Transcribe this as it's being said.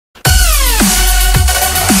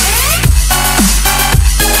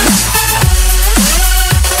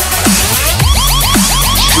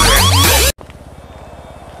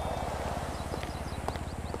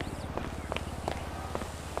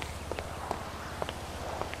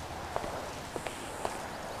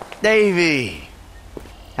Davey,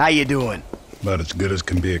 how you doing? About as good as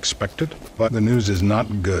can be expected, but the news is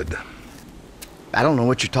not good. I don't know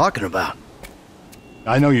what you're talking about.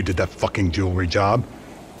 I know you did that fucking jewelry job.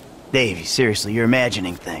 Davey, seriously, you're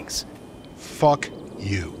imagining things. Fuck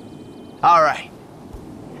you. All right.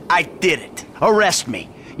 I did it. Arrest me.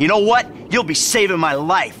 You know what? You'll be saving my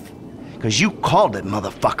life. 'Cause you called it,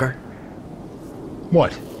 motherfucker.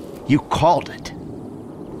 What? You called it.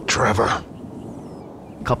 Trevor.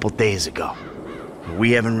 A couple days ago.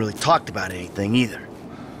 We haven't really talked about anything either.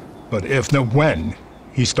 But if, no when,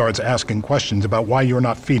 he starts asking questions about why you're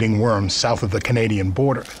not feeding worms south of the Canadian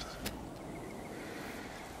border.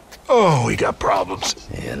 Oh, we got problems.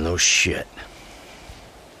 Yeah, no shit.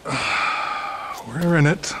 We're in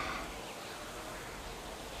it.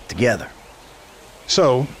 Together.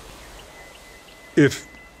 So, if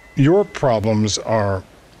your problems are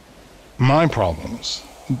my problems,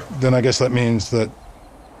 then I guess that means that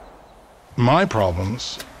my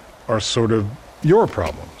problems are sort of your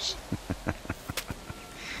problems.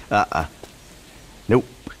 Nope.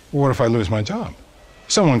 What if I lose my job?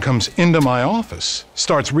 Someone comes into my office,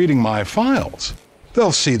 starts reading my files.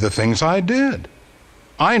 They'll see the things I did.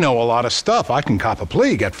 I know a lot of stuff. I can cop a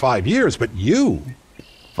plea, get 5 years, but you...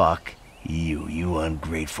 Fuck you, you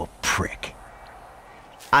ungrateful prick.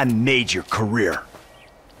 I made your career.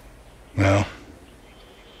 Well,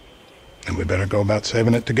 then we better go about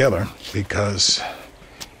saving it together, because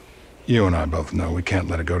you and I both know we can't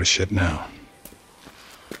let it go to shit now.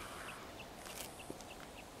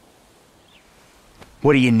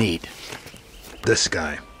 What do you need? This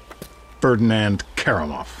guy, Ferdinand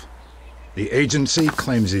Karamov. The agency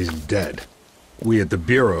claims he's dead. We at the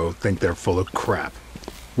Bureau think they're full of crap.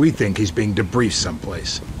 We think he's being debriefed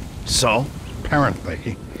someplace. So?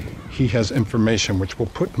 Apparently, he has information which will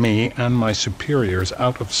put me and my superiors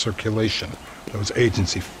out of circulation. Those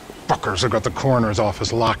agency fuckers have got the coroner's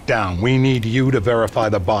office locked down. We need you to verify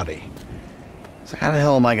the body. So how the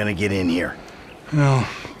hell am I gonna get in here? Well,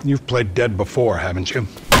 you've played dead before, haven't you?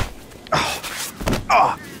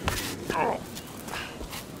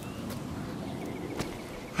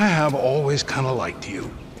 I have always kind of liked you.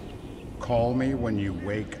 Call me when you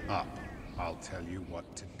wake up. I'll tell you what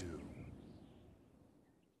to do.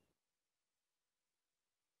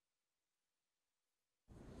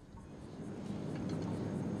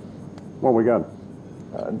 What we got?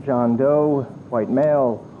 John Doe, white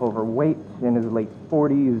male, overweight, in his late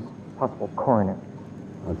 40s, possible coroner.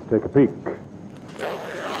 Let's take a peek.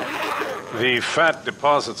 The fat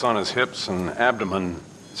deposits on his hips and abdomen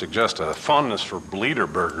suggest a fondness for bleeder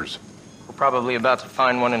burgers. We're probably about to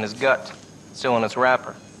find one in his gut, still in its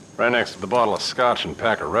wrapper. Right next to the bottle of scotch and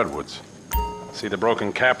pack of redwoods. See the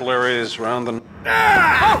broken capillaries around the...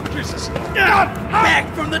 Oh, Jesus!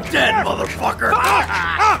 Back from the dead, motherfucker!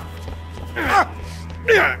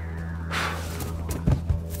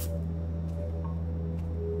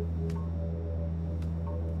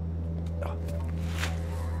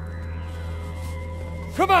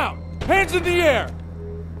 Come out! Hands in the air!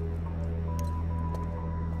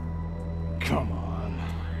 Come on.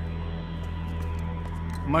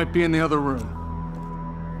 Might be in the other room.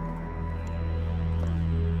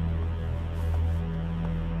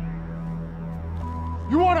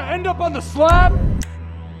 You want to end up on the slab?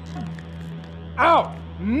 Out!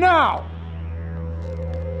 Now!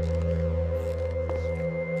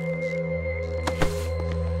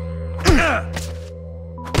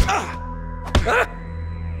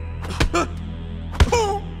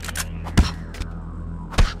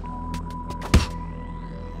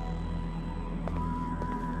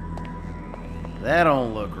 That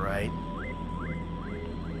don't look right.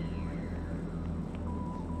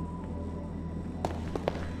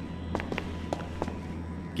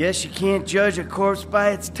 Guess you can't judge a corpse by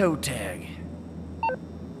its toe tag.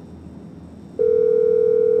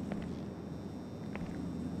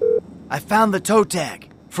 I found the toe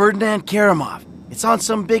tag. Ferdinand Karamov. It's on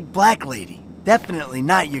some big black lady. Definitely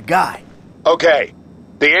not your guy. Okay.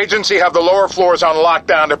 The agency have the lower floors on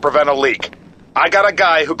lockdown to prevent a leak. I got a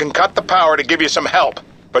guy who can cut the power to give you some help,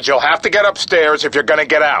 but you'll have to get upstairs if you're gonna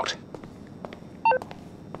get out.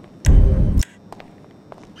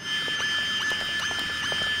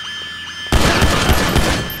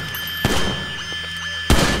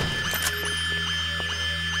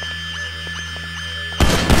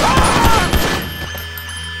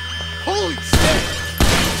 Holy shit!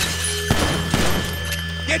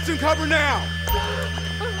 Get some cover now!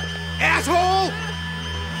 Asshole!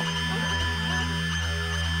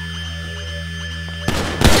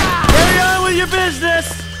 Carry on with your business!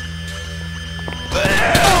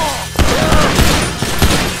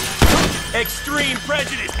 Extreme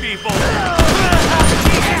prejudice, people!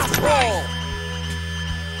 Roll!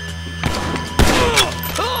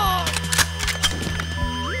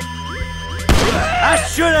 I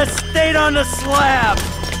should have stayed on the slab!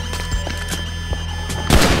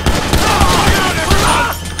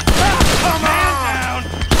 Come on!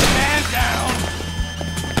 Man down!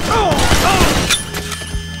 Go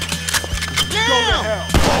to hell!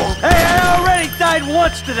 Hey, I already died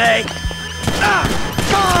once today!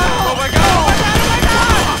 Oh my god! Oh my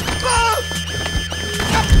god!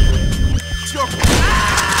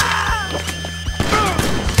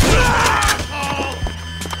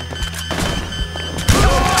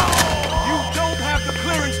 You don't have the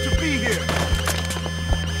clearance to be here!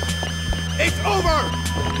 It's over!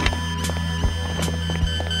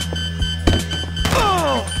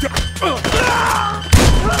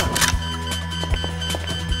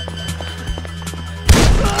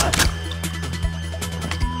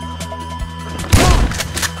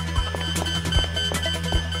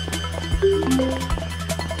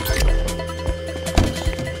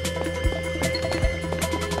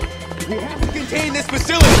 We have to contain this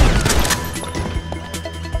facility!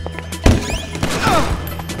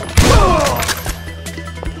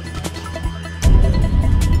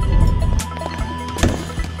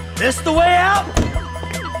 This the way out?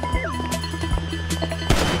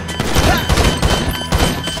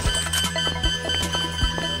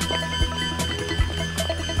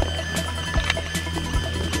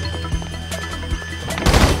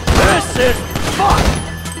 This is fun!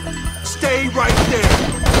 Stay right there!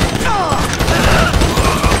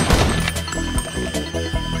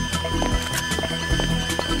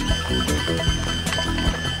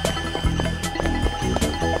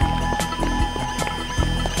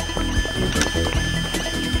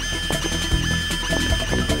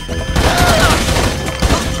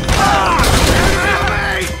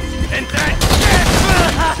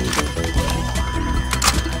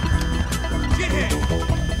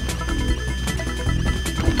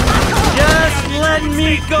 Just let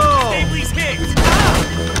me go! Stabley's hit!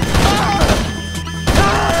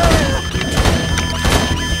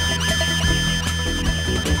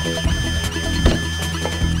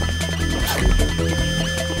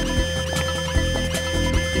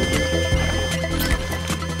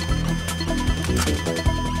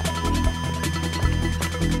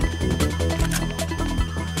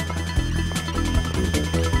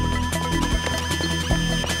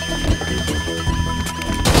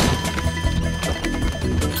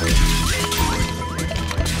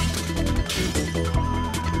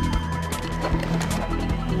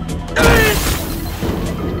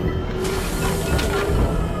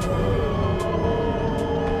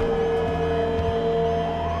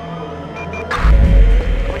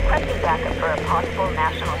 Requesting backup for a possible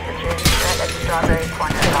national security threat at Strawberry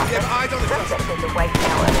Corner office. Get eyes on the Subject is a white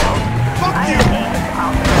male adult. Fuck I you! am aimed at the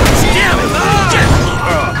officer. Damn it!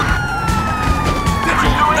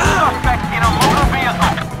 Suspect in a motor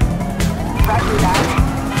vehicle. Roger that.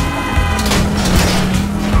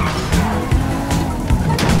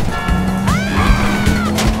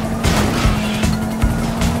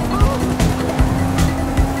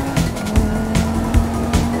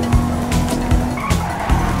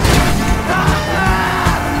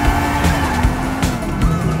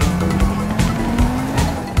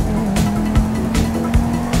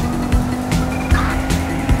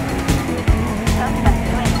 Suspect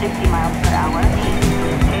doing 60 miles per hour.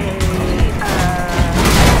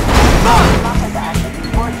 Maserati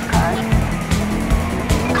sports car.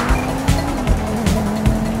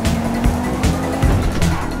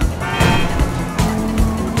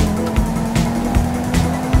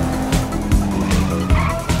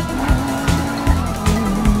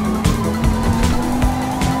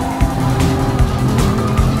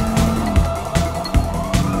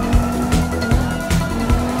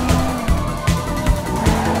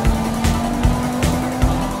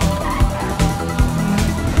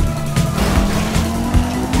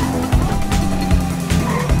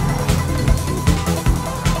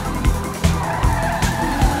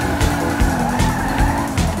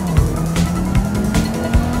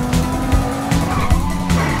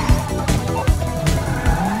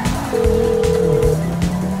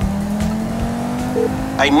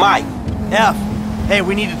 Hey, Mike. F, hey,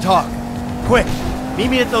 we need to talk. Quick, meet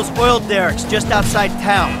me at those oil derricks just outside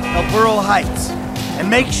town, El Burro Heights. And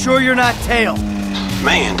make sure you're not tailed.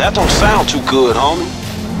 Man, that don't sound too good, homie.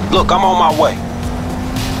 Look, I'm on my way.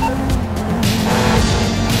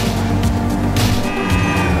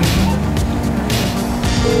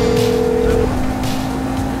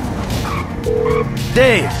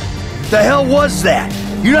 Dave, the hell was that?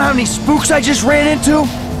 You know how many spooks I just ran into?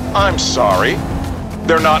 I'm sorry.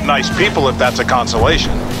 They're not nice people if that's a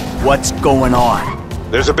consolation. What's going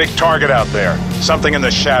on? There's a big target out there. Something in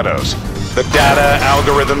the shadows. The data,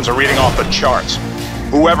 algorithms are reading off the charts.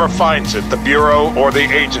 Whoever finds it, the Bureau or the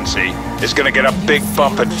agency, is gonna get a big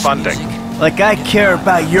bump in funding. Like I care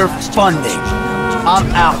about your funding. I'm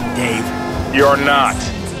out, Dave. You're not.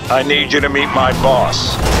 I need you to meet my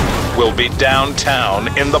boss. We'll be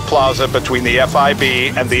downtown in the plaza between the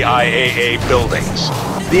FIB and the IAA buildings.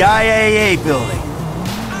 The IAA building.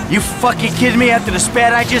 You fucking kidding me after the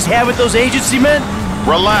spat I just had with those agency men?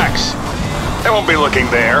 Relax. They won't be looking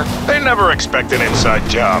there. They never expect an inside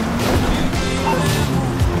job.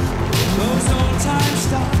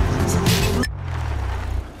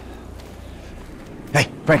 Hey,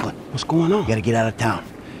 Franklin. What's going on? You gotta get out of town.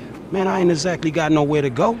 Man, I ain't exactly got nowhere to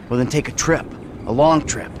go. Well, then take a trip. A long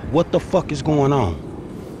trip. What the fuck is going on?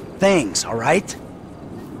 Things, all right?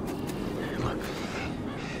 Look,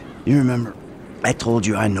 you remember I told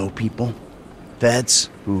you I know people? Feds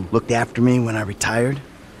who looked after me when I retired?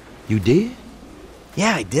 You did?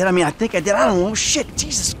 Yeah, I did. I think I did. I don't know. Shit,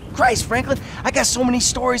 Jesus Christ, Franklin. I got so many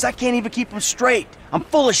stories I can't even keep them straight. I'm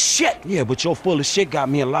full of shit. Yeah, but your full of shit got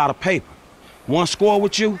me a lot of paper. One score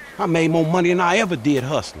with you, I made more money than I ever did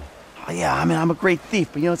hustling. Oh, yeah, I'm a great thief,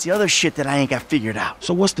 but it's the other shit that I ain't got figured out.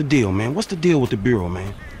 So what's the deal, man? What's the deal with the Bureau,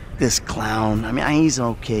 man? This clown, he's an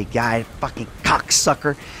okay guy, fucking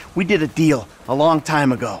cocksucker. We did a deal a long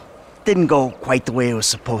time ago. Didn't go quite the way it was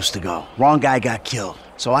supposed to go. Wrong guy got killed.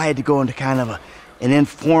 So I had to go into kind of an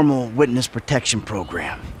informal witness protection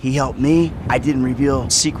program. He helped me, I didn't reveal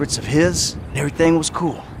secrets of his, and everything was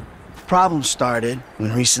cool. Problem started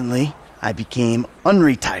when recently I became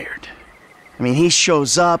unretired. He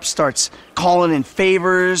shows up, starts calling in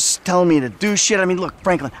favors, telling me to do shit. Look,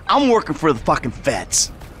 Franklin, I'm working for the fucking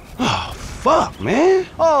feds. Oh, fuck, man.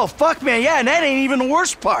 Oh, fuck, man, yeah, and that ain't even the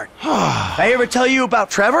worst part. I ever tell you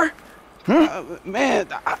about Trevor? Man,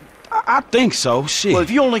 I think so, shit. Well,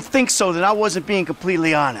 if you only think so, then I wasn't being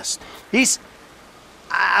completely honest. He's,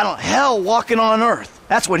 hell walking on earth.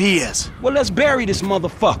 That's what he is. Well, let's bury this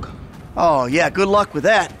motherfucker. Oh, yeah, good luck with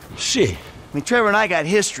that. Shit. Trevor and I got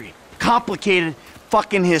history. Complicated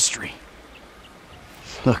fucking history.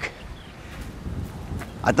 Look,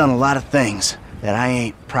 I've done a lot of things that I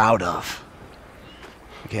ain't proud of.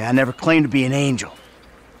 Okay, I never claimed to be an angel.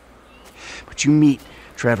 But you meet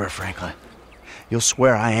Trevor, Franklin, you'll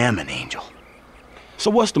swear I am an angel. So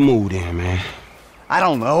what's the mood then, man? I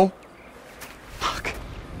don't know. Look,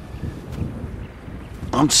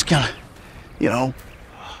 I'm just gonna,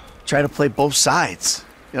 try to play both sides.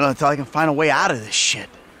 Until I can find a way out of this shit.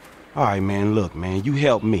 All right, man, look, man, you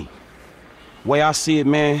help me. Way I see it,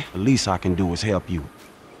 man, the least I can do is help you.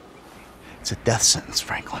 It's a death sentence,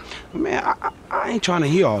 Franklin. Man, I ain't trying to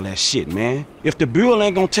hear all that shit, man. If the Bureau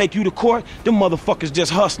ain't gonna take you to court, them motherfuckers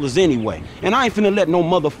just hustlers anyway. And I ain't finna let no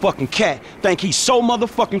motherfucking cat think he's so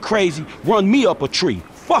motherfucking crazy, run me up a tree.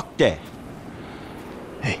 Fuck that.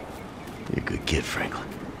 Hey, you're a good kid, Franklin.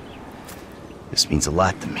 This means a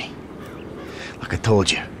lot to me. Like I told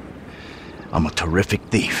you, I'm a terrific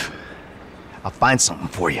thief. I'll find something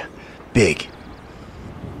for you. Big.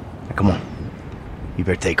 Now, come on. You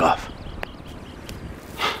better take off.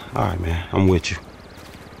 All right, man. I'm with you.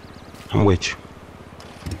 I'm with you.